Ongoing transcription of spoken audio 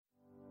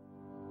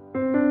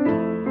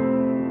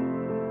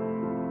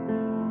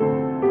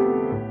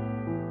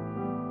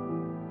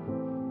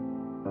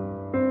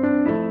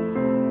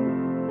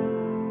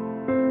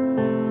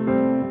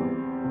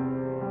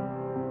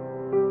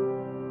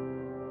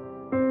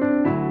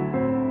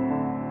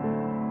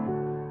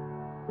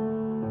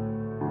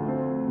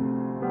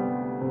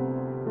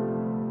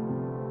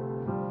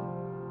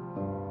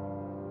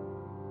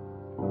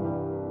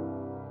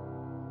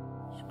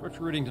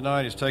Scripture reading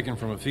tonight is taken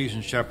from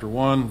Ephesians chapter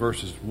 1,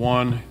 verses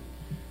 1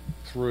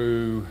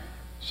 through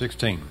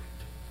 16.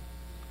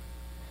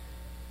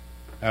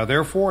 Now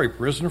therefore, a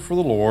prisoner for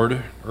the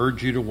Lord,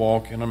 urge you to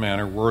walk in a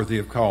manner worthy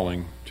of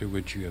calling to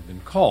which you have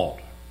been called,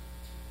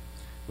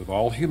 with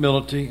all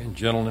humility and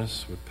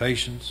gentleness, with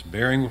patience,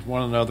 bearing with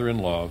one another in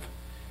love,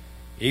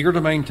 eager to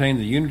maintain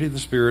the unity of the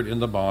Spirit in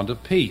the bond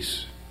of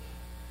peace.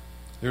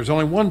 There is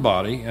only one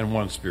body and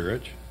one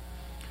Spirit,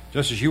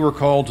 just as you were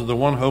called to the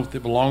one hope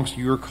that belongs to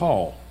your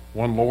call,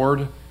 one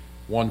Lord,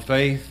 one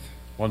faith,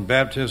 one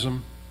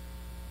baptism,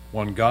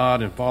 one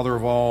God and Father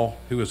of all,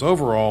 who is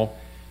over all,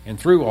 and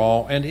through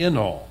all, and in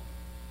all.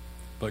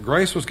 But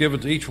grace was given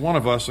to each one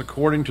of us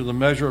according to the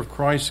measure of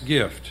Christ's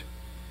gift.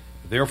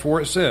 Therefore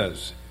it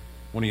says,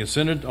 when he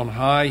ascended on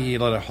high, he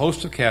led a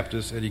host of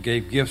captives, and he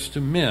gave gifts to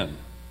men.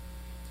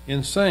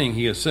 In saying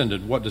he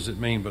ascended, what does it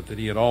mean but that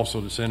he had also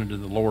descended to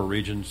the lower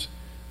regions,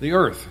 the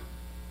earth?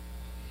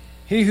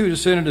 He who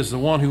descended is the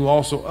one who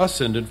also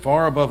ascended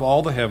far above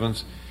all the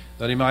heavens,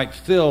 that he might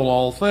fill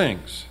all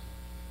things.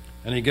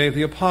 And he gave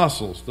the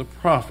apostles, the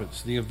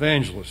prophets, the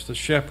evangelists, the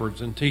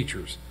shepherds, and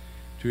teachers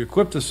to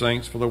equip the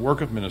saints for the work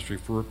of ministry,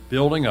 for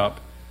building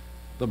up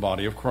the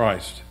body of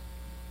Christ,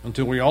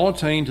 until we all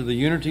attain to the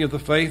unity of the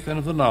faith and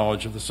of the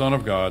knowledge of the Son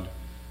of God,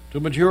 to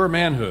mature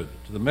manhood,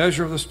 to the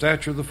measure of the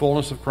stature of the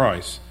fullness of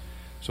Christ,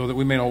 so that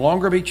we may no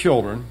longer be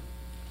children,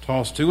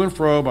 tossed to and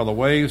fro by the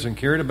waves and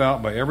carried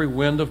about by every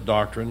wind of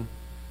doctrine,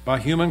 by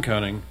human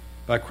cunning,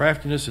 by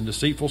craftiness and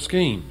deceitful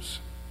schemes.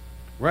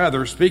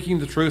 Rather, speaking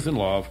the truth in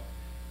love,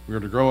 we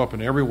are to grow up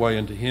in every way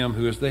into him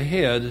who is the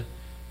head,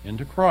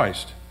 into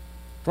Christ,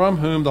 from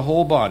whom the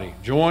whole body,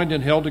 joined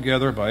and held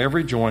together by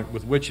every joint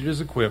with which it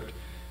is equipped,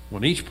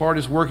 when each part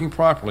is working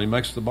properly,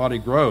 makes the body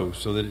grow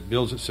so that it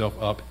builds itself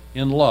up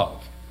in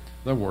love.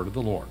 The word of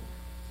the Lord.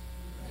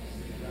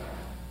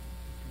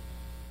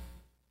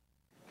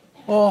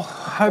 Well,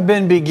 I've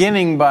been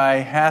beginning by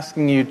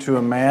asking you to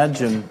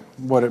imagine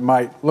what it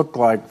might look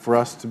like for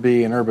us to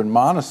be an urban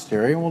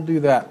monastery, and we'll do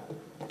that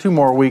 2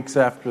 more weeks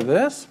after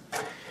this.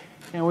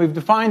 And we've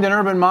defined an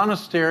urban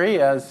monastery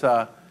as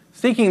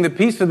seeking the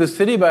peace of the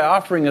city by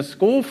offering a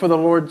school for the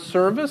Lord's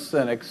service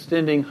and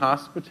extending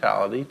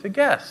hospitality to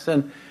guests.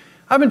 And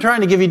I've been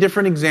trying to give you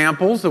different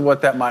examples of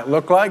what that might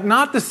look like,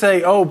 not to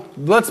say, oh,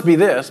 let's be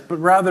this, but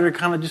rather to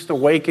kind of just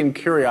awaken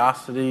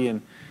curiosity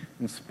and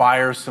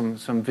inspire some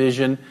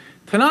vision.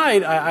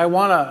 Tonight, I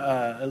want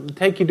to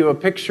take you to a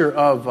picture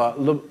of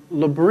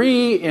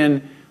L'Abri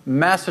in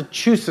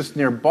Massachusetts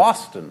near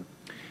Boston.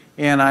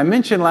 And I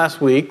mentioned last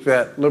week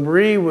that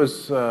L'Abri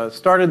was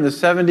started in the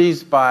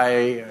 70s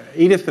by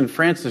Edith and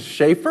Francis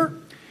Schaeffer.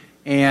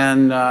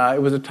 And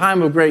it was a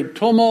time of great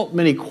tumult,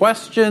 many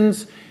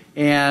questions.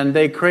 And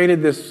they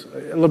created this,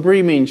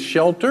 L'Abri means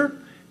shelter.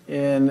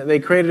 And they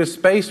created a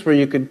space where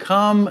you could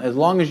come as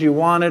long as you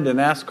wanted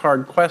and ask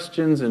hard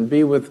questions and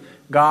be with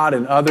God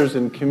and others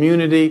in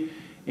community.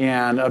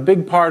 And a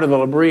big part of the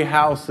L'Abri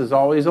house is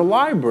always a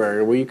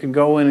library where you can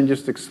go in and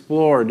just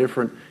explore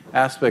different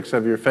aspects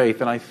of your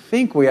faith. And I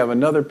think we have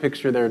another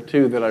picture there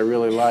too that I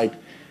really like.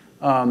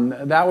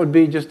 That would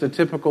be just a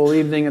typical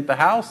evening at the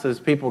house as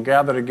people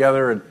gather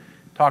together and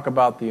talk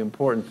about the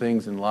important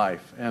things in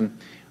life. And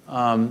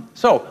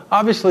so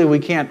obviously we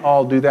can't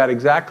all do that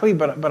exactly,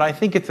 but I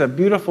think it's a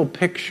beautiful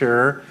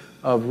picture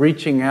of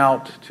reaching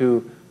out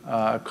to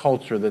a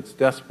culture that's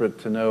desperate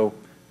to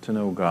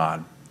know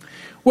God.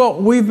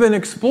 Well, we've been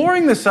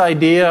exploring this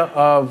idea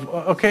of,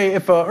 okay,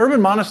 if an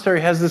urban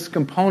monastery has this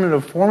component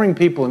of forming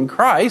people in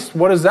Christ,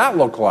 what does that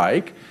look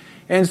like?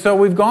 And so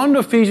we've gone to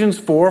Ephesians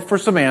 4 for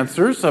some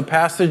answers, a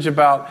passage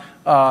about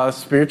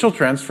spiritual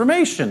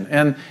transformation,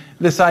 and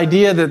this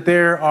idea that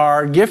there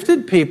are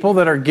gifted people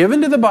that are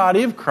given to the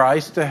body of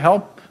Christ to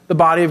help the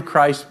body of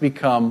Christ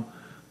become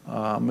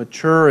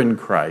mature in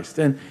Christ.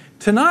 And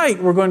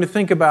tonight we're going to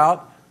think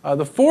about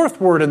the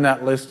 4th word in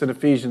that list in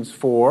Ephesians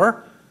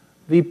 4,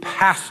 the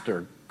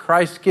pastor.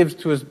 Christ gives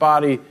to his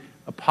body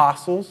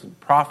apostles,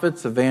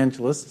 prophets,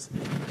 evangelists,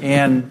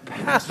 and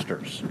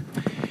pastors.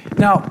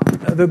 Now,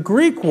 the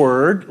Greek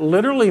word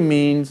literally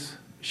means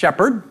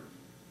shepherd.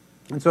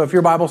 And so if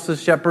your Bible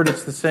says shepherd,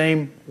 it's the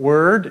same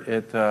word.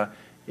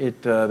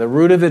 The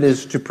root of it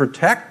is to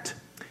protect.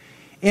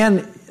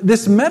 And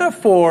this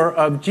metaphor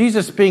of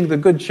Jesus being the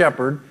good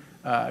shepherd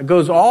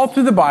goes all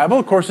through the Bible.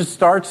 Of course, it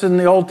starts in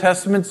the Old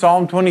Testament,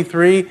 Psalm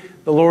 23,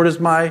 the Lord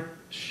is my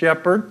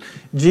shepherd.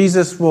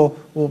 Jesus will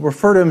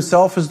refer to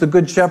himself as the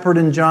good shepherd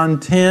in John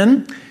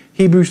 10.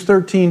 Hebrews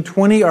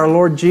 13:20, our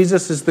Lord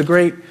Jesus is the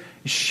great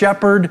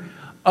shepherd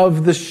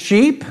of the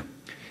sheep.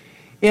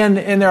 And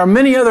there are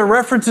many other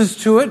references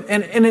to it,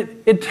 and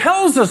it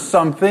tells us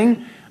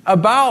something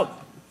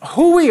about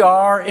who we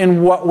are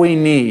and what we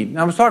need.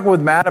 Now, I was talking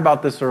with Matt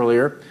about this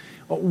earlier.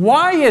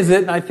 Why is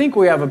it, and I think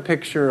we have a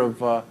picture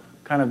of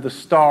kind of the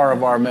star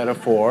of our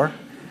metaphor,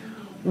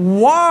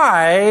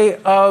 why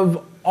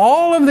of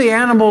all of the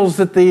animals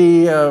that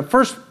the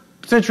first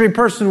century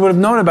person would have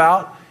known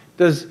about,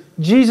 does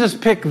Jesus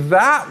pick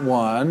that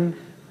one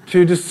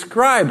to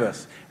describe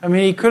us? I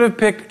mean, he could have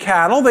picked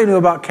cattle. They knew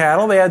about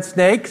cattle. They had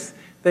snakes.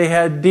 They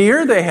had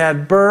deer, they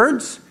had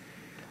birds,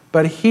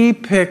 but he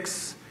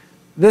picks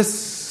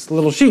this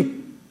little sheep.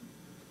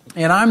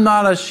 And I'm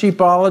not a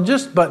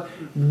sheepologist, but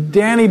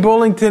Danny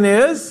Bullington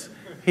is.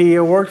 He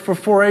worked for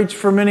 4-H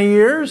for many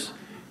years.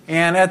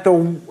 And at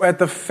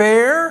the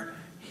fair,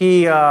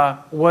 he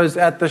was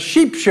at the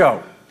sheep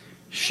show,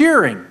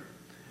 shearing.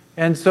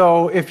 And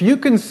so if you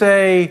can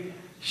say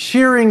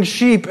shearing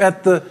sheep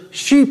at the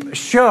sheep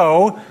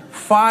show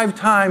 5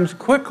 times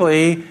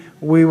quickly,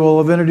 we will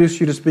have introduced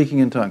you to speaking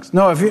in tongues.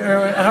 No,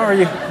 how are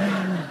you?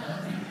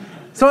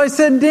 So I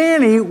said,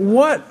 Danny,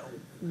 what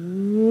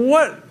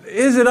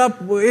is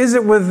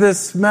it with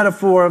this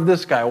metaphor of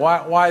this guy?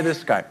 Why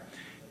this guy?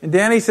 And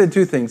Danny said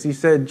 2 things. He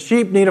said,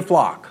 sheep need a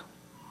flock.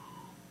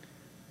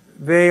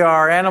 They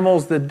are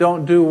animals that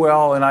don't do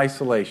well in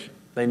isolation.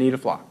 They need a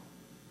flock.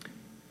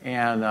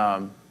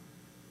 And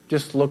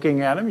just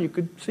looking at them, you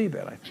could see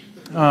that, I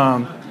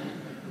think.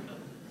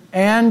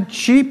 And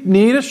sheep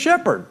need a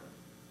shepherd.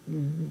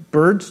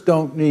 Birds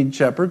don't need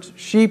shepherds.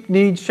 Sheep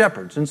need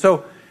shepherds. And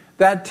so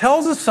that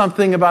tells us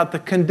something about the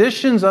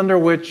conditions under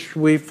which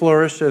we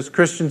flourish as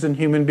Christians and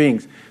human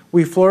beings.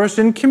 We flourish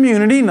in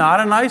community, not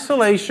in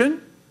isolation.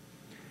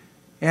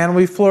 And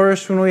we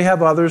flourish when we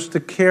have others to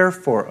care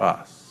for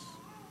us.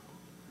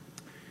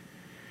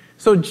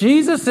 So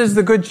Jesus is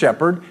the Good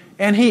Shepherd,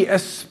 and he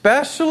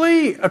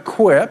especially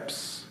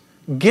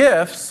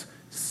gifts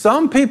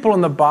some people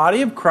in the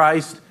body of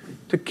Christ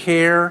to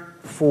care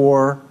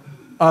for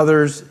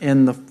others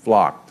in the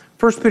flock.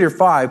 1 Peter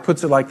 5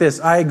 puts it like this: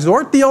 I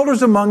exhort the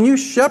elders among you,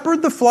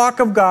 shepherd the flock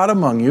of God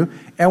among you,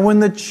 and when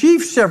the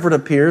chief shepherd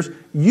appears,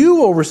 you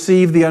will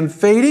receive the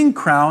unfading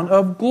crown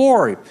of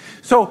glory.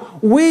 So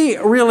we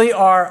really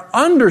are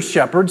under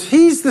shepherds.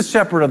 He's the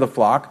shepherd of the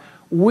flock.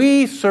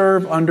 We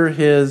serve under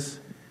his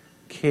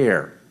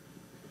care.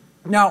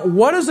 Now,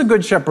 what does a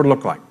good shepherd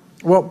look like?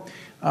 Well,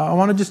 I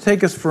want to just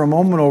take us for a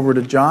moment over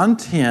to John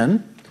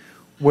 10,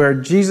 where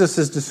Jesus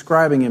is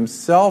describing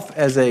himself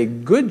as a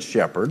good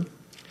shepherd.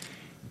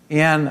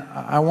 And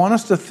I want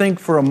us to think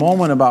for a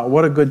moment about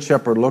what a good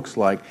shepherd looks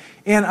like.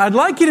 And I'd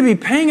like you to be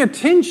paying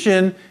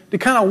attention to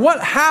kind of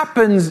what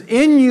happens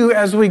in you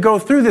as we go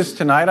through this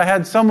tonight. I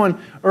had someone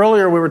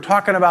earlier, we were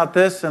talking about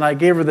this, and I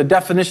gave her the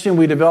definition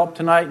we developed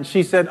tonight, and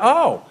she said,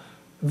 oh,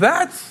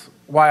 that's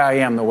why I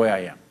am the way I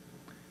am.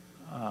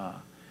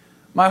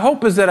 My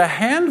hope is that a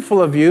handful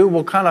of you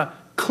will kind of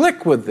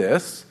click with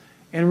this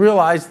and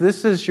realize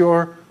this is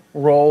your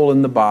role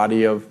in the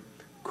body of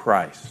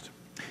Christ.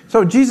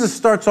 So Jesus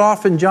starts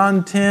off in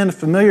John 10, a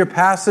familiar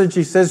passage.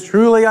 He says,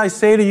 truly I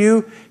say to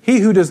you, he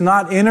who does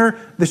not enter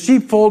the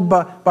sheepfold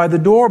by the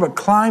door, but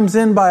climbs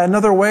in by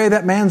another way,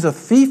 that man's a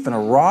thief and a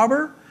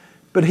robber.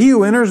 But he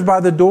who enters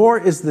by the door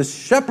is the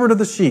shepherd of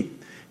the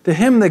sheep. To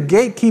him the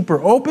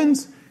gatekeeper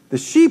opens, the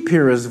sheep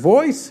hear his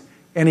voice,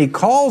 and he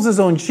calls his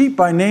own sheep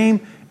by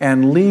name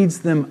and leads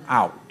them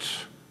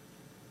out.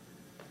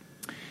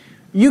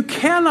 You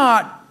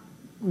cannot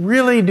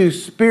really do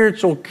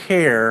spiritual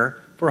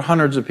care for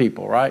hundreds of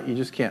people, right? You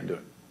just can't do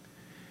it.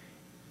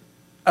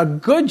 A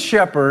good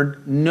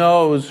shepherd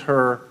knows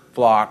her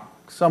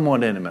flock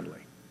somewhat intimately.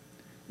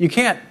 You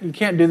can't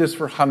do this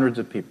for hundreds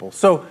of people.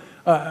 So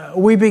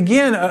we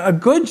begin, a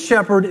good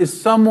shepherd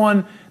is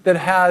someone that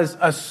has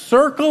a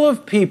circle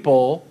of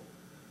people,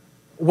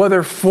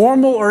 whether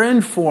formal or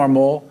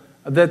informal,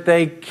 that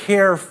they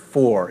care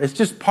for. It's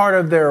just part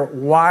of their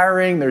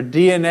wiring, their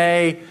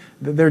DNA.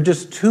 They're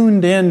just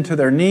tuned in to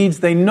their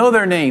needs. They know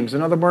their names.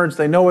 In other words,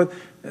 they know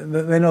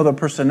the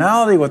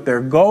personality, what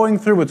they're going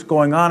through, what's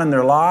going on in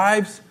their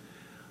lives.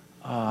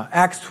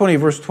 Acts 20,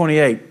 verse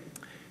 28.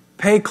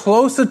 Pay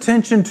close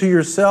attention to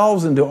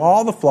yourselves and to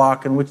all the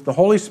flock in which the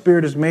Holy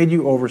Spirit has made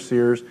you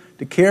overseers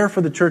to care for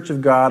the church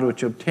of God,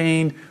 which he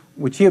obtained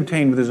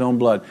with his own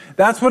blood.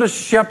 That's what a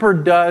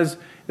shepherd does.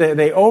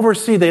 They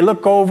oversee, they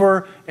look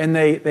over, and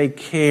they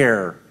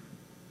care.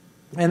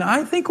 And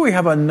I think we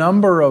have a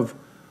number of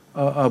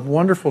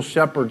wonderful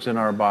shepherds in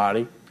our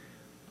body.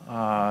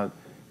 A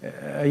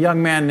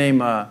young man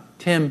named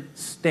Tim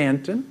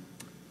Stanton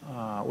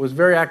was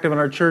very active in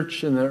our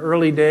church in the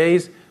early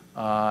days.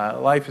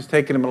 Life has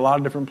taken him a lot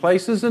of different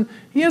places, and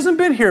he hasn't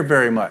been here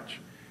very much.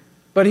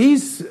 But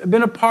he's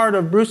been a part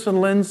of Bruce and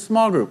Lynn's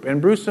small group,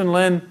 and Bruce and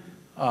Lynn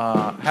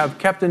have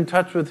kept in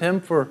touch with him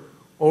for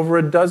over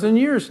a dozen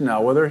years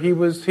now, whether he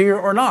was here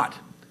or not.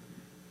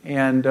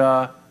 And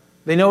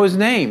they know his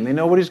name. They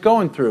know what he's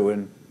going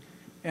through.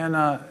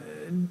 And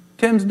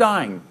Tim's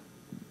dying.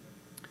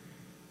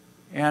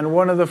 And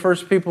one of the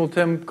first people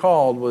Tim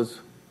called was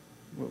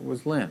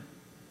Lynn.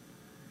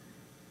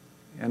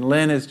 And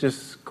Lynn is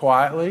just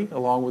quietly,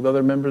 along with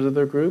other members of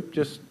their group,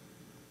 just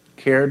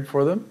cared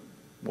for them,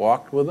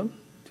 walked with them.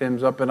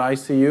 Tim's up in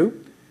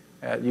ICU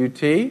at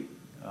UT.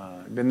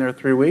 Been there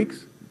 3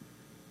 weeks.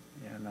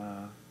 And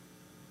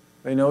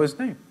they know his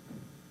name.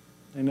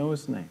 They know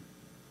his name.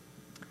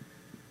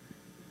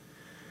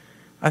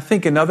 I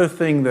think another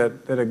thing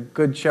that a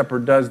good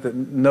shepherd does that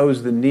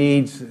knows the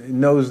needs,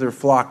 knows their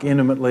flock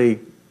intimately,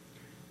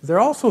 is they're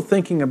also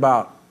thinking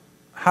about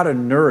how to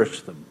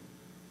nourish them.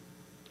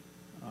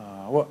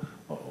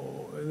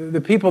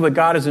 the people that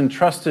God has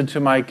entrusted to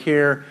my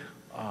care,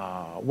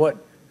 what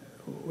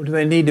do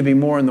they need to be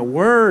more in the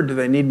Word? Do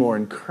they need more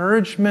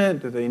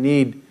encouragement? Do they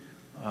need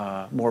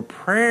more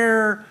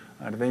prayer?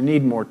 Do they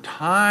need more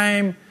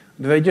time?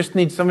 Do they just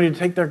need somebody to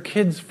take their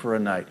kids for a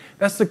night?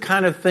 That's the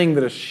kind of thing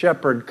that a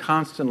shepherd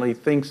constantly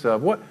thinks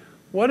of.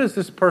 What does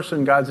this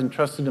person God's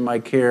entrusted to my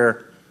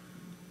care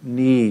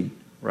need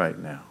right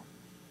now?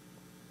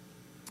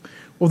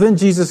 Well, then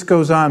Jesus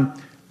goes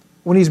on.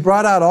 When he's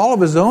brought out all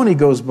of his own, he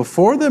goes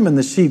before them, and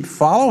the sheep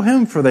follow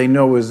him, for they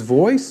know his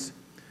voice.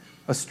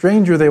 A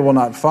stranger they will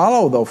not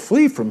follow. They'll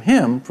flee from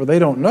him, for they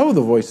don't know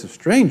the voice of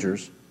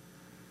strangers.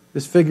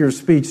 This figure of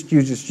speech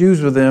Jesus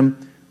used with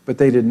them, but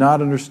they did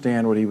not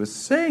understand what he was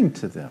saying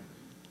to them.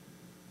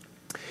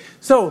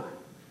 So,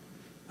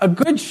 a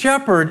good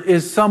shepherd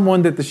is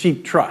someone that the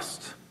sheep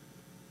trust.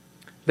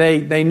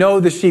 They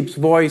know the sheep's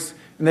voice,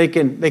 and they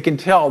can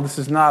tell this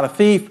is not a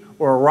thief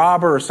or a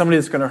robber or somebody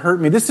that's going to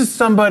hurt me. This is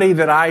somebody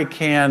that I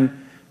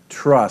can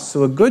trust.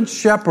 So a good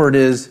shepherd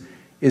is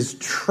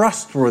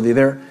trustworthy.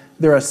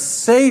 They're a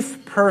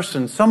safe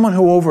person, someone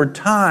who over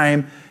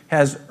time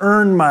has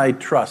earned my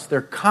trust.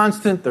 They're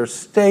constant, they're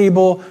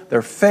stable,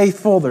 they're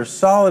faithful, they're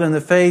solid in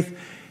the faith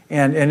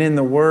and in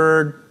the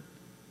Word.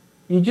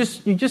 You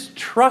just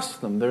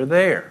trust them. They're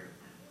there.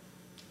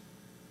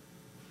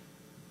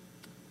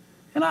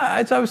 And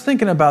as I was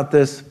thinking about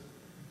this,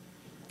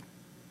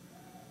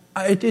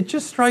 it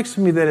just strikes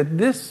me that at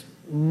this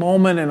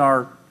moment in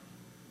our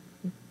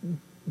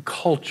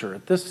culture,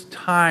 at this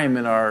time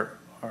in our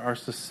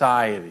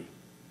society,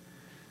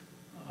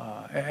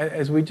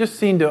 as we just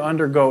seem to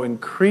undergo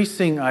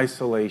increasing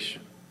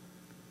isolation,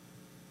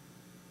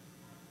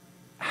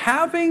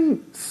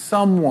 having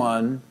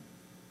someone,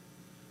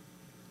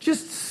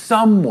 just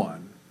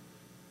someone,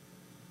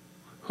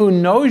 who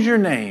knows your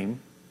name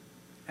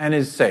and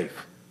is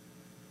safe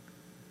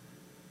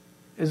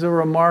is a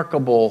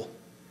remarkable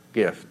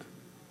gift.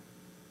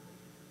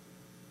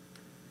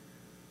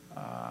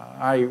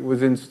 I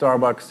was in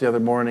Starbucks the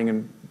other morning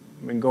and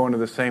been going to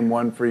the same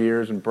one for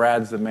years, and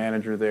Brad's the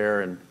manager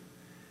there, and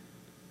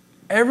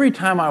every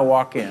time I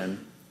walk in,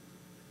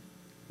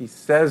 he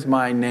says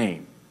my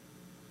name.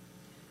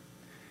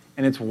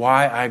 And it's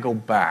why I go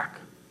back.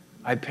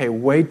 I pay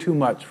way too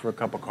much for a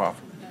cup of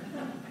coffee.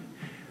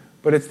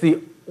 But it's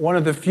one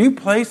of the few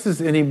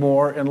places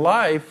anymore in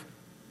life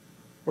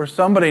where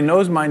somebody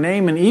knows my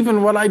name and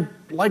even what I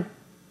like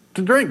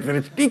to drink, that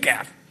it's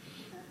decaf.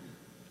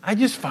 I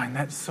just find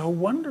that so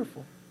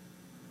wonderful.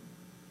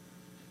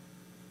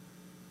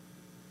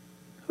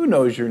 Who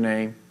knows your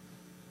name?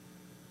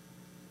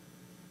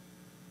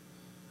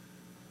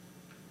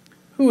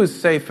 Who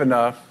is safe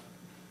enough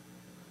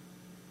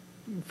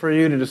for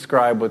you to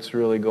describe what's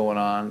really going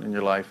on in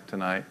your life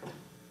tonight?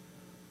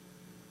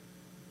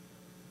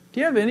 Do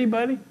you have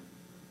anybody?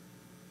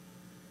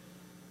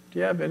 Do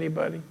you have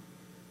anybody?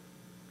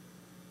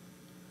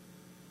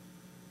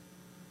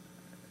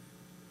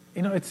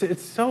 You know,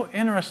 it's so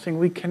interesting.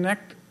 We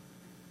connect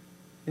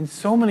in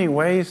so many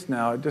ways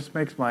now. It just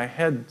makes my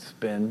head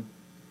spin.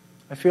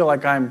 I feel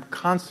like I'm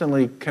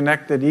constantly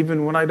connected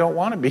even when I don't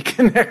want to be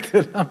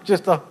connected. I'm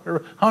just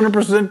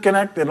 100%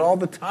 connected all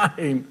the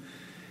time.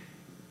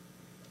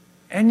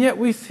 And yet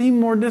we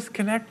seem more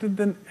disconnected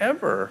than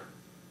ever.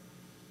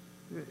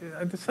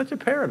 It's such a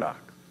paradox.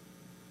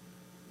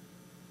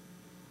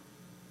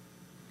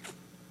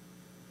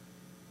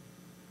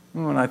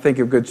 When I think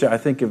of I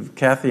think of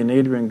Kathy and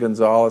Adrian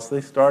Gonzalez.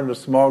 They started a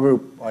small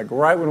group like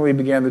right when we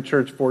began the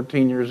church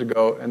 14 years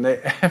ago, and they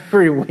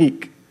every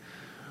week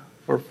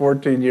for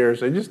 14 years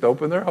they just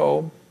open their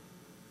home.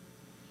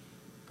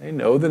 They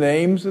know the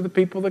names of the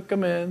people that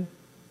come in,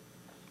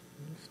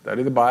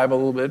 study the Bible a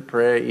little bit,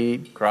 pray,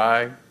 eat,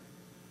 cry.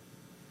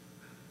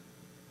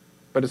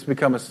 But it's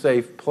become a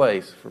safe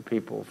place for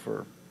people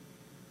for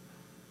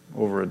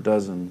over a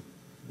dozen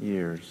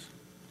years.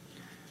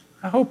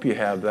 I hope you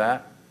have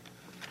that.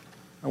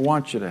 I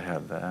want you to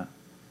have that.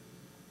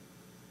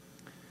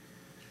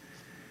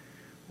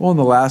 Well, in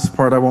the last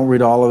part, I won't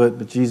read all of it,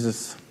 but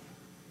Jesus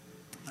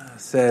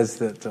says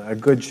that a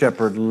good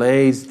shepherd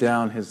lays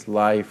down his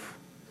life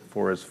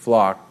for his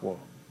flock. Well,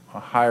 a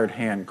hired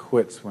hand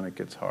quits when it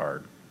gets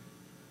hard.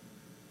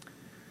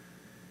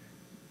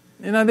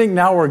 And I think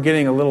now we're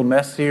getting a little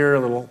messier, a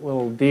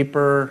little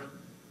deeper.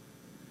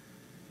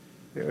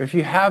 If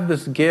you have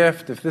this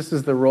gift, if this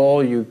is the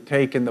role you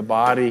take in the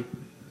body,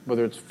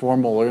 whether it's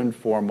formal or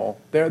informal,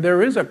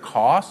 there is a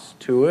cost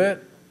to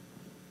it.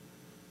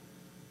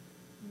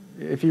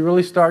 If you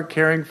really start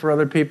caring for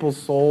other people's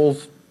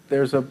souls,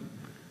 there's a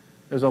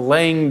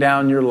laying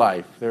down your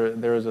life.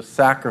 There is a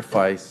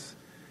sacrifice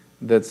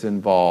that's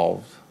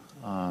involved.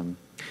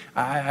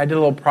 I did a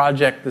little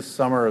project this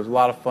summer. It was a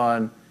lot of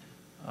fun.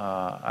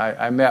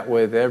 I met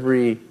with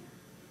every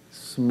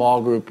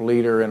small group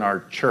leader in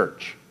our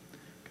church.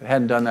 I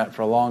hadn't done that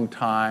for a long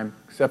time,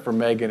 except for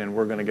Megan, and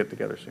we're going to get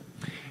together soon.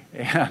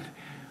 And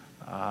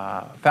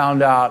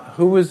found out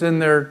who was in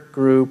their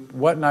group,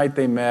 what night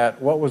they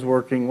met, what was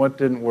working, what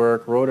didn't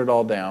work, wrote it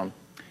all down.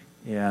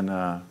 And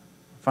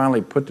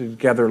finally put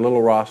together a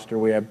little roster.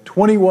 We have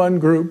 21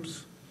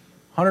 groups,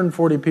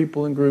 140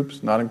 people in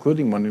groups, not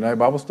including Monday night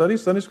Bible study,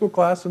 Sunday school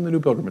class, and the new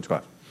pilgrimage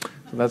class.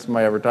 So that's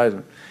my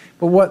advertisement.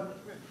 But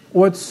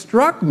what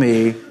struck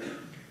me,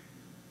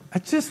 I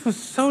just was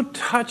so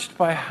touched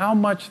by how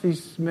much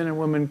these men and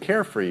women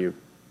care for you.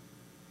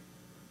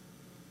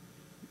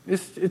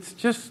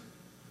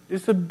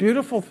 It's a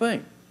beautiful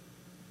thing.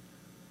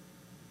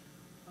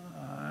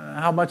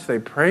 How much they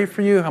pray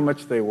for you, how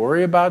much they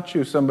worry about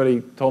you.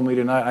 Somebody told me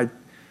tonight,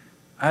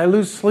 I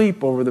lose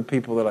sleep over the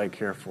people that I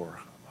care for.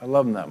 I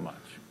love them that much.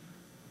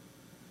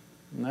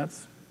 And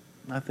that's,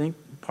 I think,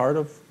 part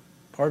of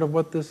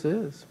what this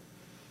is.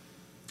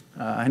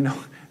 I know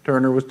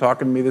Turner was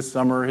talking to me this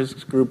summer. His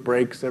group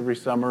breaks every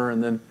summer,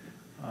 and then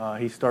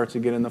he starts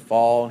again in the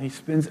fall. And he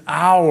spends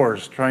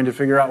hours trying to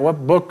figure out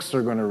what books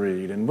they're going to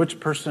read and which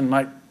person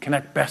might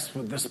connect best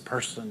with this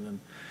person.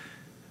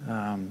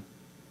 And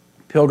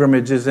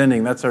Pilgrimage is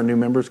ending. That's our new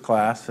members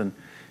class. And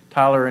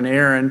Tyler and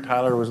Aaron,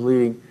 Tyler was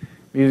leading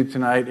music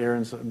tonight.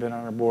 Aaron's been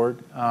on our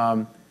board.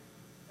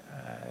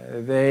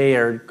 They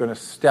are going to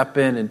step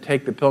in and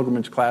take the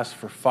pilgrimage class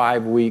for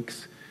 5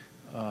 weeks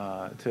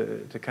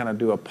to kind of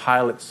do a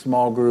pilot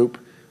small group.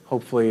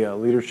 Hopefully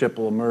leadership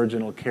will emerge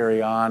and will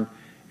carry on.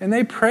 And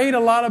they prayed a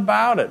lot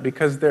about it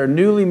because they're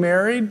newly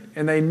married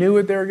and they knew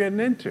what they were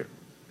getting into.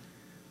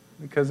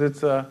 Because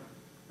there's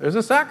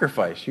a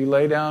sacrifice. You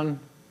lay down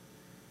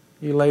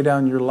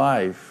your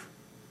life.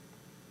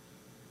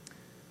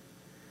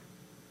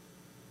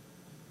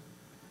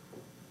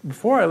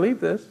 Before I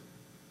leave this,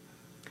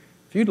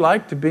 if you'd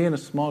like to be in a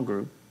small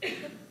group,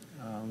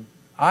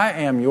 I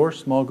am your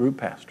small group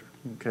pastor.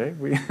 Okay,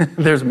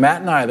 there's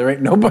Matt and I. There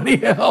ain't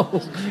nobody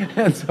else.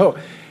 And so,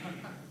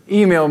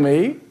 email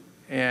me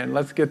and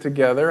let's get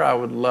together. I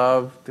would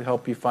love to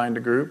help you find a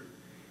group.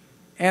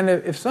 And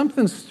if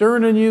something's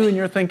stirring in you and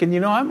you're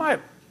thinking, I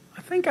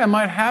think I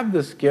might have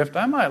this gift.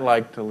 I might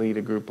like to lead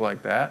a group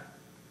like that.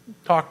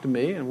 Talk to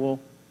me, and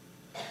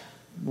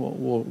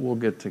we'll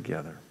get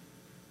together.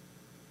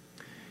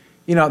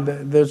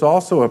 There's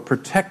also a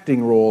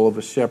protecting role of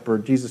a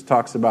shepherd. Jesus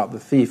talks about the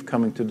thief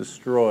coming to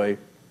destroy.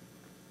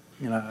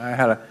 I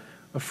had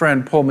a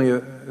friend pull me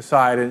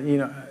aside,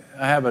 and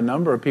I have a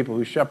number of people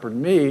who shepherd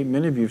me.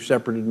 Many of you have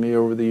shepherded me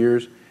over the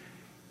years,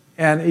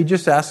 and he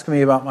just asked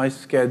me about my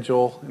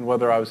schedule and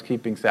whether I was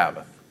keeping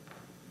Sabbath,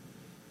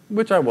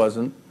 which I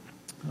wasn't.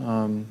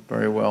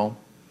 Very well.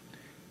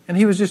 And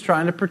he was just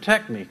trying to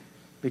protect me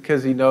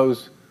because he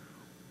knows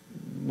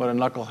what a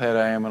knucklehead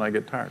I am when I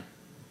get tired.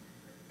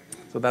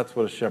 So that's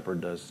what a shepherd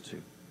does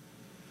too.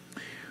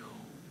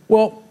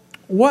 Well,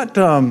 what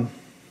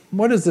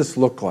does this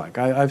look like?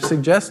 I've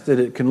suggested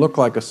it can look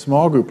like a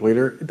small group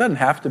leader. It doesn't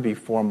have to be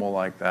formal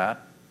like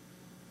that.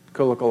 It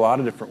could look a lot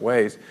of different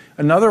ways.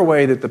 Another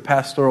way that the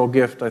pastoral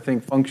gift, I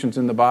think, functions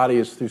in the body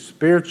is through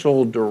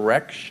spiritual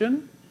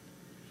direction.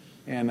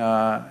 And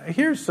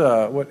here's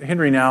what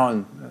Henry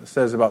Nouwen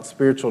says about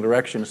spiritual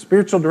direction. A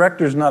spiritual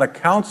director is not a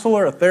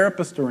counselor, a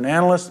therapist, or an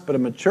analyst, but a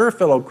mature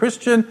fellow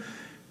Christian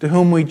to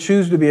whom we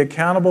choose to be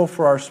accountable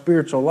for our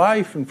spiritual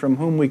life and from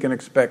whom we can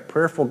expect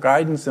prayerful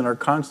guidance in our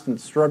constant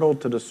struggle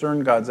to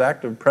discern God's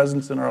active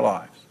presence in our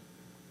lives.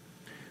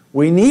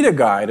 We need a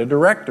guide, a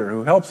director,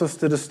 who helps us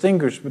to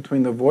distinguish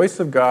between the voice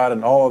of God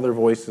and all other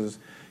voices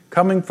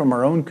coming from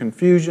our own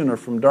confusion or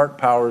from dark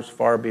powers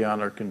far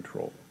beyond our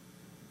control.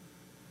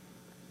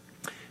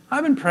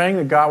 I've been praying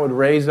that God would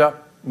raise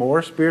up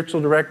more spiritual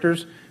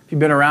directors. If you've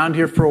been around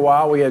here for a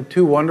while, we had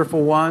 2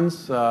 wonderful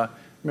ones,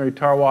 Mary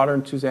Tarwater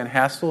and Suzanne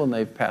Hassel, and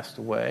they've passed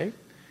away.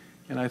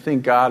 And I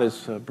think God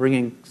is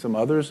bringing some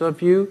others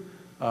of you.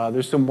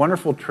 There's some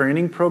wonderful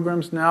training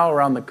programs now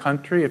around the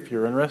country if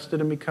you're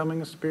interested in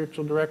becoming a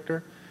spiritual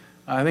director.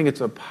 I think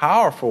it's a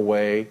powerful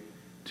way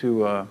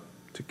to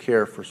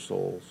care for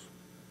souls.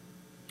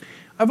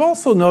 I've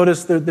also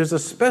noticed that there's a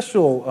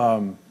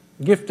special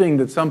gifting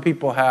that some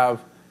people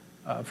have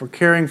for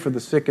caring for the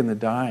sick and the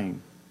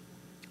dying.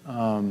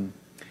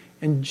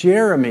 And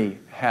Jeremy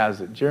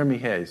has it, Jeremy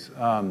Hayes.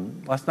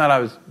 Last night I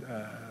was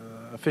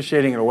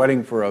officiating at a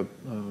wedding for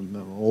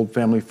an old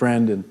family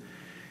friend,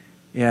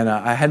 and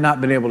I had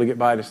not been able to get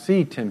by to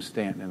see Tim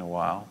Stanton in a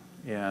while,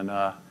 and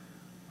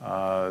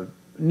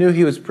knew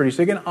he was pretty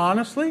sick. And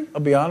honestly,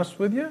 I'll be honest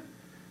with you,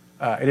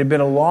 it had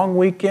been a long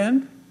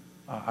weekend.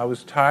 I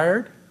was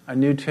tired. I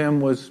knew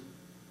Tim was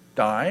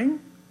dying.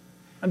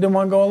 I didn't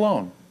want to go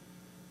alone.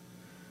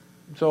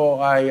 So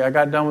I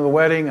got done with the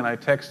wedding, and I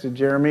texted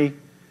Jeremy,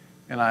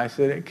 and I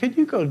said, could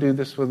you go do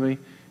this with me?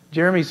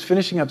 Jeremy's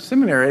finishing up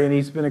seminary, and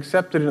he's been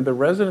accepted into the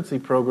residency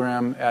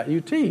program at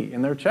UT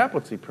in their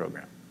chaplaincy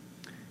program.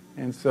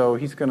 And so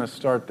he's going to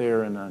start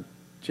there in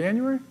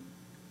January?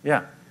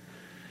 Yeah.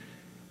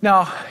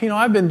 Now,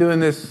 I've been doing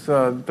this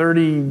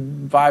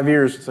 35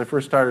 years since I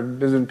first started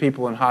visiting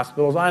people in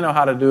hospitals. I know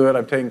how to do it.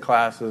 I've taken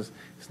classes.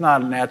 It's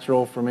not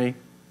natural for me.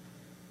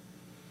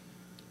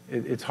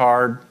 It's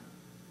hard.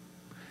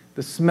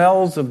 The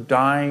smells of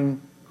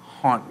dying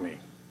haunt me.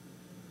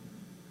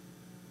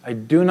 I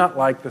do not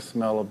like the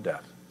smell of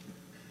death.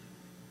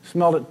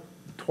 Smelled it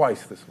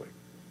twice this week.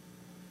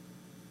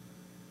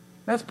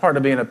 That's part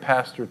of being a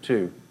pastor,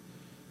 too.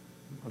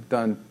 I've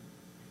done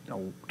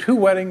 2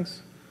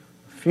 weddings,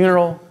 a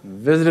funeral, and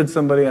visited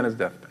somebody on his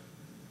deathbed.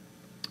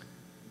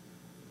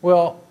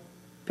 Well,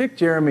 pick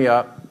Jeremy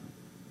up.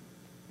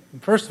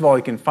 First of all,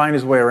 he can find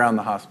his way around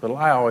the hospital.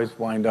 I always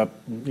wind up,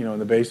 in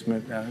the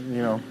basement,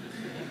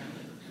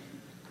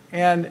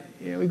 And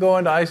we go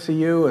into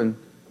ICU, and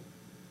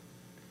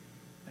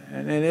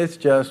it's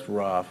just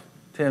rough.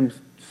 Tim's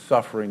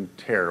suffering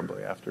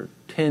terribly after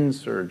 10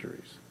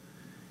 surgeries.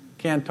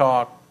 Can't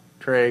talk,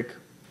 trach.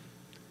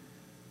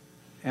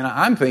 And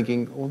I'm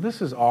thinking, well,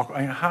 this is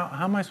awkward. How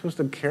am I supposed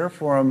to care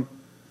for him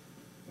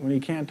when he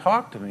can't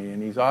talk to me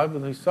and he's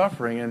obviously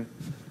suffering? And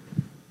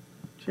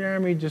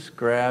Jeremy just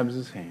grabs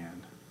his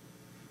hand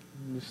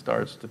and just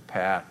starts to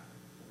pat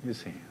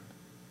his hand.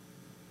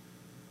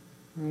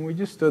 And we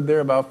just stood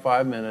there about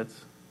 5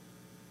 minutes,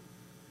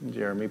 and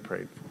Jeremy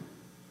prayed for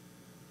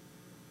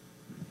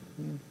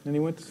him. And he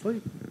went to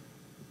sleep.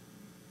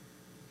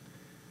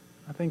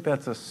 I think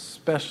that's a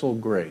special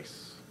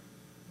grace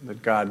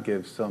that God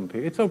gives some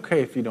people. It's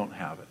okay if you don't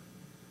have it.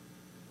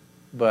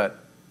 But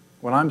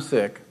when I'm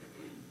sick,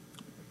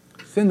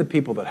 send the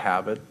people that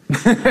have it.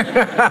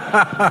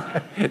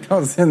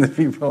 Don't send the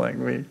people like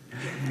me.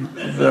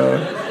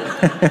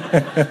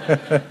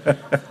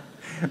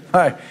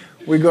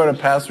 We go to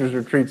pastors'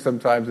 retreats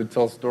sometimes and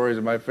tell stories,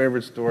 and my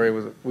favorite story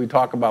was we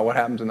talk about what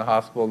happens in the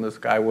hospital, and this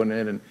guy went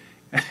in and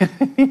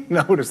he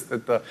noticed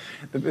that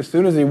as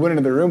soon as he went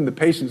into the room, the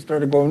patient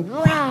started going,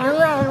 rah,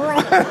 rah,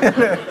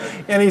 rah.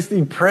 And he's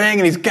praying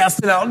and he's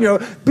casting out,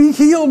 be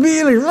healed, be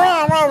healed,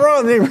 rah, rah, rah.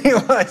 And he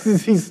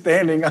realizes he's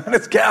standing on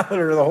his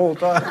catheter the whole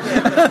time.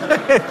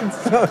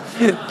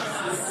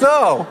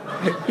 so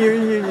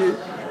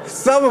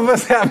some of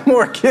us have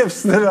more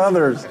gifts than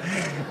others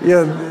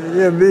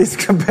in these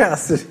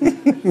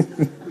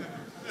capacities.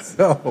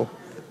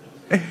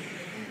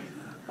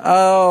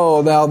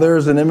 Now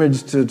there's an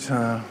image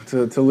to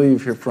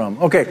leave here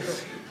from. Okay,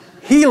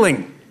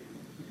 healing.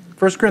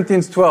 1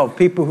 Corinthians 12,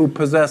 people who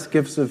possess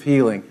gifts of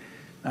healing.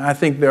 I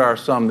think there are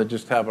some that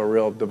just have a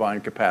real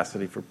divine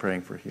capacity for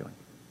praying for healing.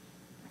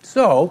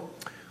 So,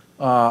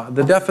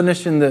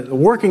 the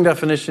working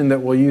definition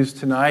that we'll use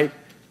tonight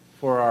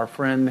for our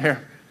friend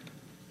there,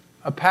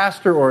 a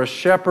pastor or a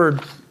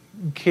shepherd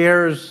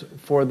cares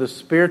for the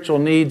spiritual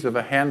needs of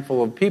a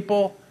handful of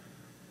people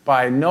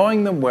by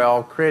knowing them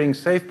well, creating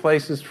safe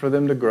places for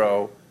them to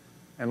grow,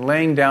 and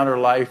laying down her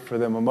life for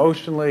them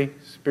emotionally,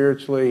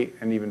 spiritually,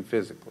 and even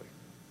physically.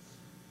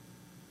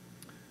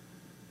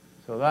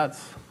 So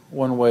that's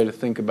one way to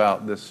think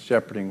about this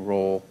shepherding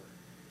role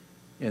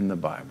in the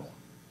Bible.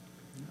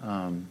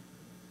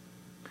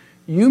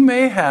 You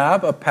may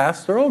have a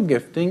pastoral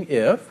gifting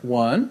if,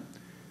 1,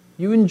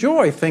 you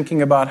enjoy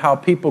thinking about how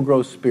people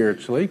grow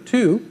spiritually.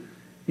 2,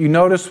 you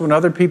notice when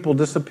other people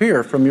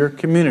disappear from your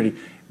community.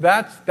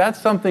 That's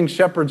something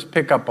shepherds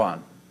pick up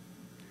on.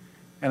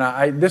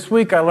 And this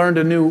week I learned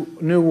a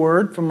new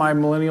word from my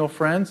millennial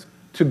friends,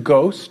 to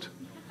ghost.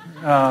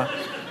 I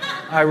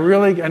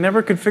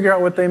never could figure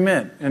out what they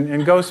meant.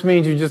 And ghost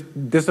means you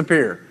just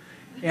disappear.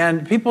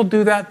 And people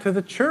do that to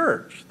the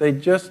church. They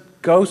just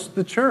ghost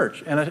the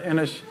church.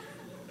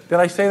 Did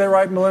I say that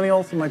right,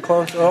 millennials? Am I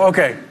close? Oh,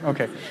 okay.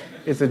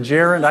 It's a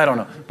gerund, I don't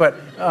know. But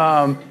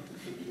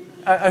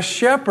a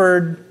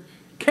shepherd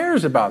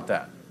cares about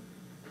that.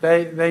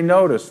 They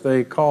notice,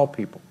 they call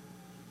people.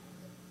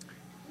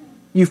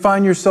 You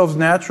find yourselves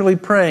naturally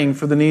praying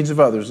for the needs of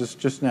others. It's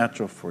just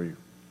natural for you.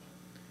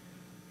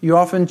 You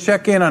often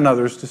check in on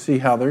others to see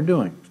how they're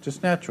doing. It's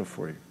just natural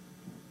for you.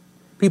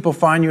 People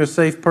find you a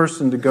safe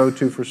person to go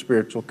to for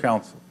spiritual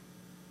counsel.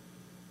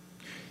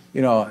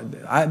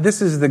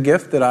 This is the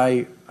gift that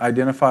I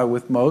identify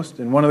with most.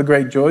 And one of the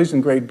great joys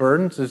and great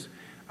burdens is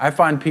I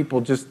find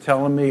people just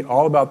telling me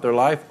all about their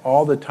life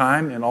all the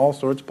time in all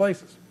sorts of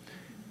places.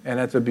 And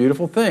that's a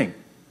beautiful thing.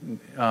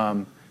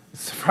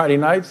 Friday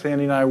night,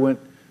 Sandy and I went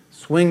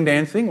swing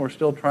dancing. We're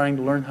still trying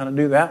to learn how to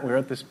do that. We were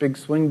at this big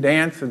swing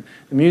dance, and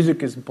the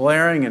music is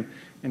blaring.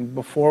 And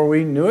before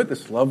we knew it,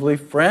 this lovely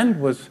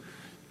friend was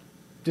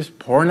just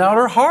pouring out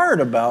her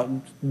heart about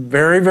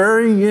very,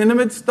 very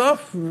intimate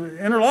stuff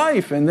in her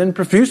life, and then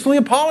profusely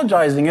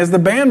apologizing as the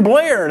band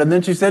blared. And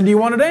then she said, "Do you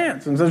want to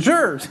dance?" And said,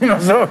 "Sure."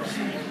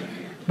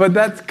 But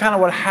that's kind of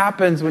what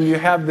happens when you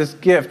have this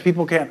gift.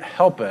 People can't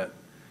help it.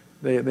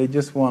 They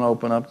just want to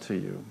open up to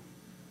you.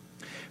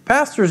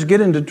 Pastors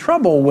get into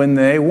trouble when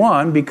they,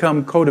 1,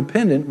 become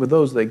codependent with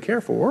those they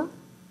care for.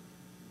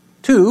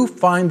 2,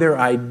 find their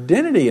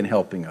identity in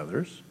helping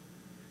others.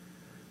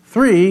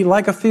 3,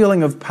 like a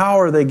feeling of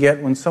power they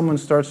get when someone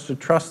starts to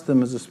trust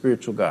them as a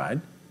spiritual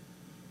guide.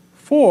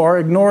 4,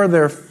 ignore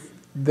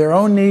their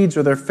own needs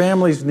or their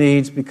family's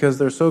needs because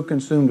they're so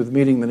consumed with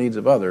meeting the needs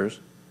of others.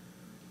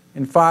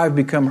 And 5,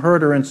 become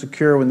hurt or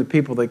insecure when the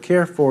people they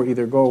care for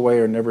either go away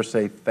or never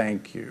say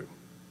thank you.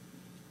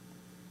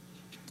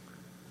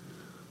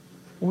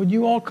 Would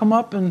you all come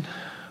up? And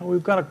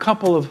we've got a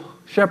couple of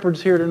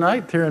shepherds here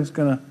tonight. Taryn's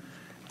going to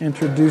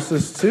introduce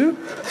us to.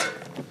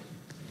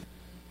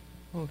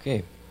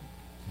 Okay.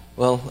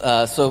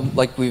 Well, so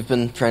like we've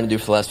been trying to do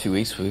for the last few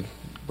weeks, we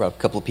brought up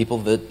a couple of people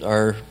that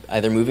are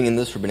either moving in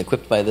this or been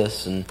equipped by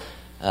this, and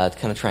to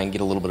kind of try and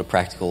get a little bit of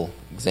practical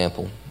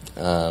example.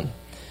 And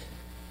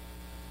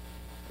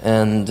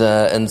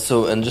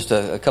just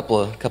a couple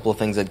of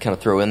things I'd kind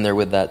of throw in there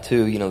with that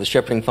too. You know, the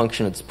shepherding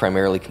function, it's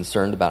primarily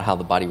concerned about how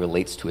the body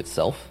relates to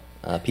itself,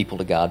 people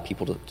to God,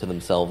 people to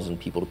themselves, and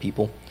people to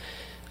people.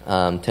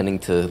 Tending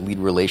to lead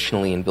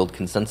relationally and build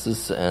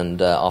consensus,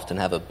 and often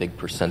have a big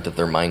percent of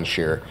their mind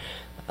share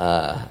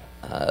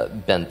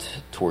bent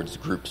towards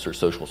groups or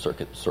social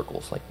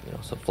circles, like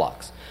so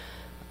flocks.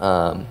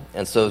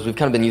 And so as we've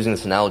kind of been using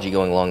this analogy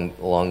going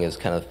along as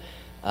kind of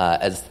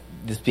as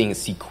this being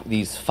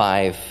these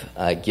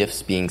 5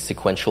 gifts being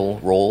sequential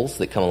roles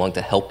that come along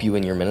to help you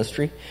in your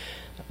ministry.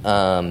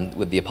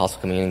 With the apostle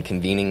coming in and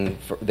convening,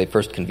 they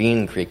first convene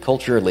and create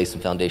culture, lay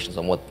some foundations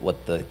on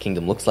what the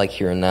kingdom looks like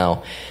here and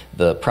now.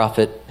 The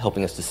prophet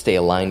helping us to stay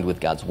aligned with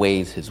God's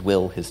ways, His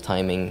will, His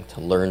timing, to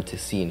learn to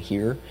see and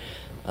hear.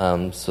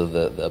 So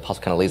the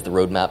apostle kind of lays the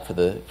roadmap for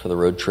the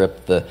road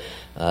trip.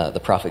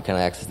 The prophet kind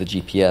of acts as the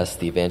GPS.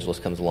 The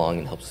evangelist comes along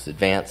and helps us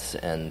advance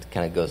and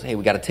kind of goes, hey,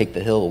 we got to take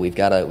the hill. We've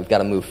got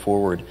to move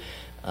forward.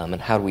 And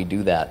how do we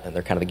do that? And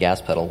they're kind of the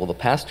gas pedal. Well, the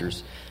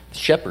pastors,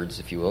 shepherds,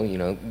 if you will,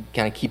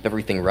 kind of keep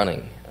everything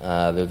running.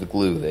 They're the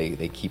glue.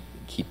 They keep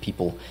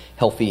people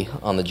healthy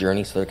on the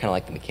journey, so they're kind of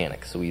like the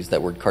mechanic. So we use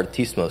that word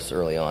kartismos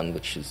early on,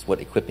 which is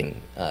what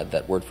equipping,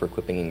 that word for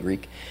equipping in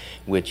Greek,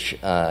 which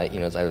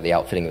is either the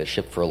outfitting of a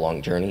ship for a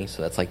long journey.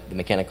 So that's like the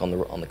mechanic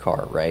on the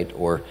car, right?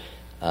 Or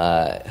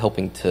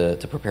helping to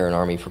prepare an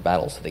army for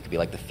battle. So they could be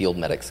like the field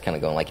medics, kind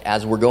of going like,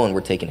 as we're going,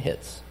 we're taking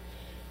hits,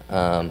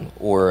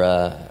 or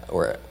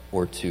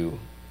to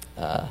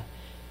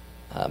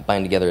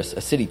bind together a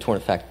city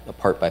torn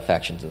apart by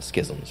factions and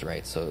schisms,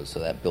 right? So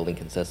that building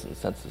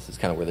consensus is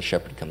kind of where the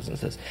shepherd comes in and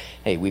says,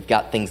 hey, we've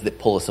got things that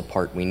pull us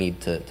apart. We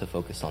need to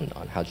focus on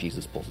how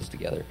Jesus pulls us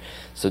together.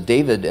 So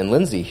David and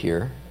Lindsay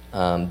here.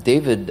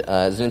 David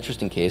is an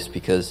interesting case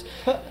because...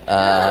 It's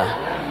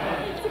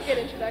a good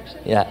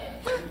introduction. Yeah.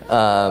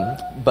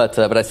 But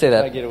I say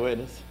that... I get a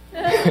witness.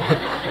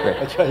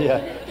 Great.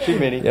 Too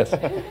many. Yes,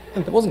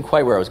 that wasn't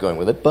quite where I was going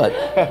with it, but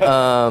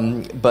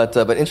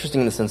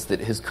interesting in the sense that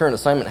his current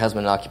assignment has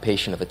been an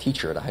occupation of a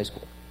teacher at a high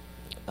school,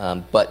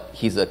 but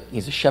he's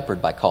a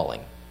shepherd by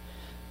calling,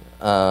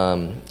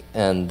 and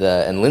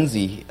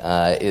Lindsay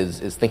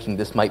is thinking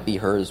this might be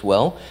her as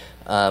well.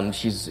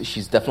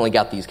 She's definitely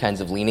got these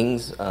kinds of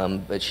leanings,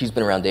 but she's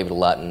been around David a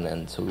lot,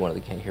 and so we wanted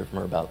to kind of hear from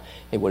her about,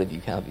 hey, what have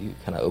you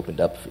kind of opened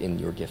up in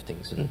your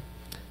giftings and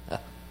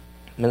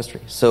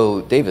ministry.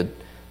 So, David,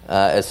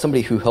 as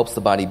somebody who helps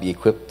the body be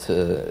equipped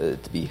to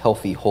be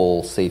healthy,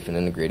 whole, safe, and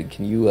integrated,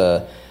 can you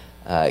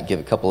give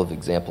a couple of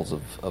examples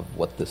of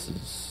what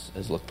this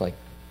has looked like?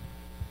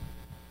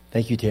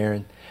 Thank you,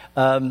 Taryn.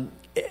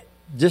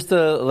 Just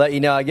to let you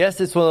know, I guess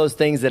it's one of those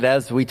things that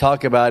as we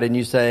talk about it and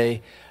you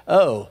say,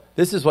 oh,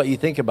 this is what you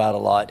think about a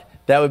lot,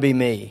 that would be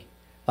me.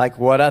 Like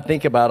what I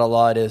think about a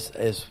lot is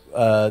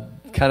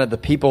kind of the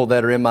people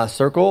that are in my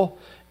circle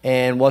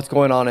and what's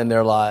going on in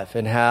their life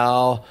and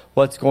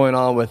what's going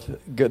on with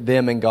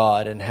them and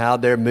God and how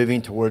they're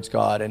moving towards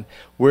God and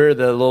where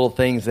the little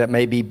things that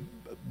may be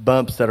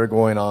bumps that are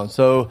going on.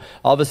 So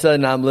all of a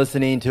sudden I'm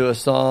listening to a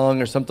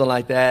song or something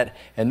like that,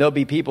 and there'll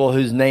be people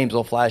whose names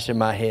will flash in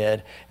my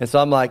head. And so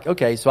I'm like,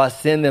 okay, so I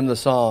send them the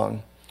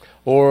song.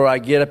 Or I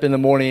get up in the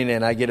morning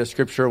and I get a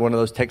scripture, one of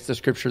those text to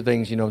scripture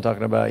things, I'm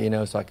talking about,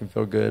 so I can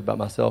feel good about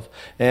myself.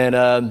 And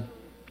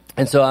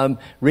so I'm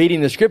reading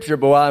the scripture,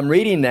 but while I'm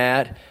reading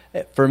that,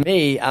 for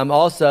me, I'm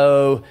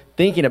also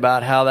thinking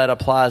about how that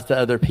applies to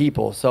other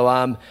people. So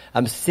I'm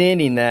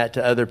sending that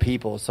to other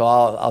people. So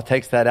I'll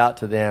text that out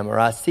to them, or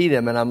I see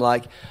them and I'm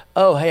like,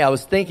 oh, hey, I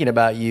was thinking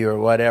about you or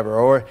whatever.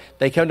 Or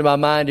they come to my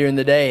mind during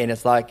the day and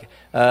it's like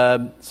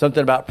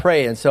something about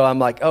praying. So I'm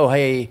like, oh,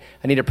 hey,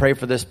 I need to pray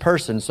for this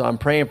person. So I'm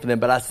praying for them,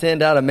 but I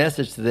send out a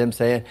message to them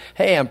saying,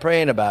 hey, I'm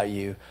praying about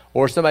you.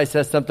 Or somebody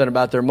says something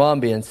about their mom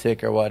being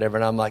sick or whatever.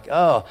 And I'm like,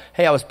 oh,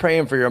 hey, I was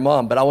praying for your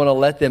mom. But I want to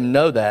let them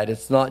know that.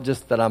 It's not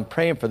just that I'm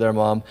praying for their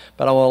mom,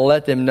 but I want to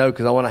let them know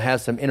because I want to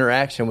have some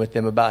interaction with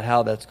them about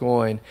how that's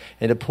going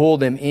and to pull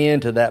them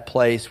into that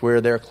place where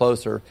they're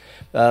closer.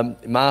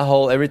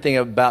 Everything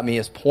about me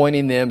is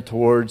pointing them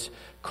towards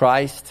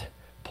Christ,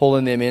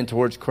 pulling them in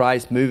towards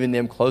Christ, moving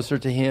them closer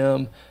to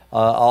Him,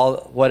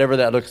 whatever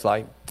that looks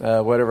like,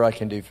 whatever I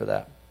can do for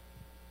that.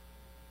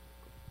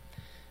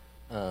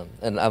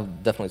 And I'll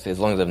definitely say, as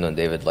long as I've known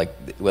David, like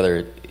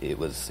whether it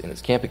was in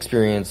his camp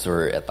experience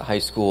or at the high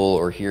school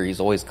or here, he's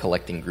always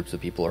collecting groups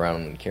of people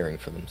around him and caring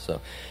for them. So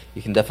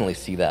you can definitely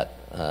see that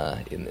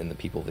in the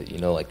people that you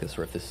know like this,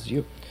 or if this is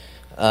you.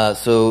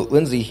 So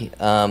Lindsay,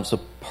 so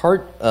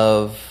part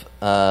of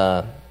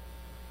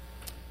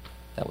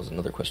that was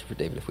another question for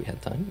David if we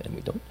had time, and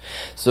we don't.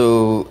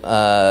 So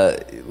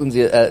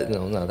Lindsay,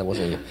 no, that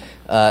wasn't you.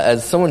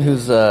 As someone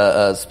who's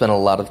spent a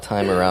lot of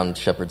time around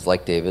shepherds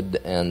like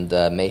David and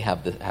may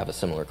have a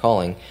similar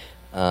calling,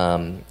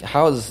 how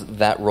has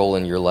that role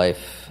in your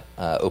life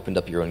opened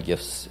up your own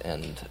gifts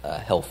and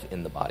health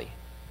in the body?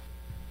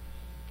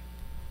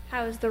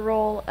 How is the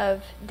role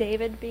of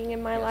David being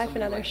in my life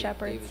and other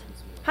shepherds?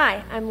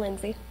 Hi, I'm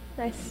Lindsay.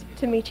 Nice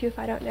to meet you if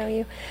I don't know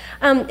you.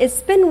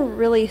 It's been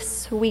really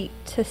sweet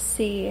to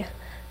see,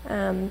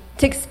 to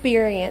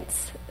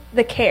experience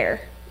the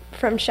care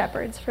from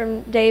shepherds,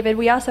 from David.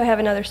 We also have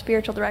another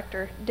spiritual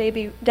director,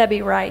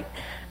 Debbie Wright,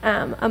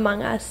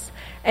 among us,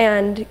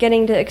 and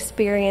getting to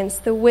experience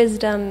the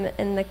wisdom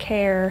and the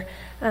care.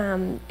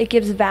 It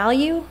gives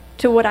value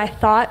to what I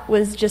thought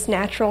was just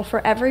natural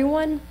for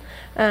everyone.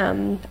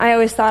 I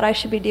always thought I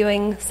should be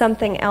doing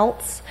something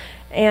else,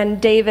 and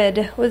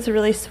David was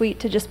really sweet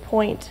to just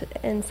point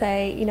and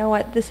say, you know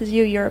what, this is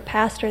you, you're a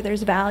pastor,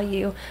 there's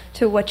value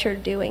to what you're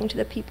doing, to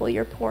the people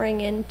you're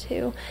pouring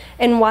into.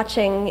 And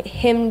watching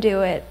him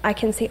do it, I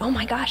can see, oh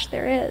my gosh,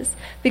 there is,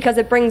 because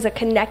it brings a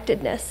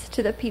connectedness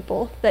to the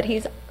people that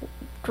he's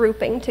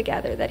grouping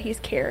together, that he's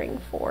caring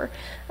for,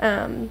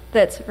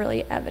 that's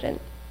really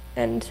evident.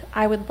 And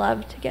I would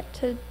love to get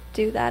to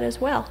do that as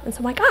well. And so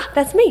I'm like,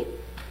 that's me.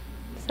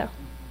 So.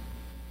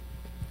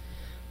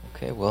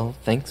 Okay, well,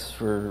 thanks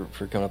for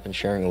coming up and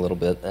sharing a little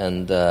bit.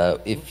 And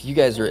if you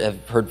guys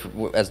have heard,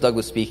 as Doug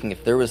was speaking,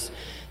 if there was,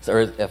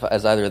 or if,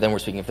 as either of them were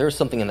speaking, if there was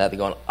something in that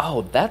going,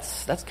 oh,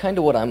 that's kind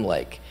of what I'm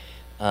like.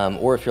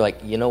 Or if you're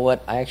like, you know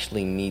what, I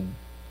actually need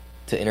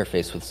to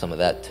interface with some of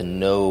that to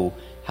know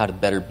how to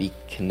better be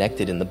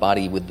connected in the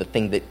body with the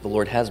thing that the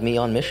Lord has me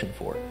on mission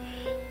for.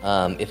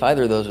 If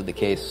either of those are the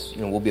case,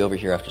 we'll be over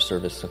here after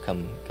service, so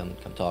come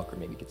talk or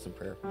maybe get some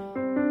prayer.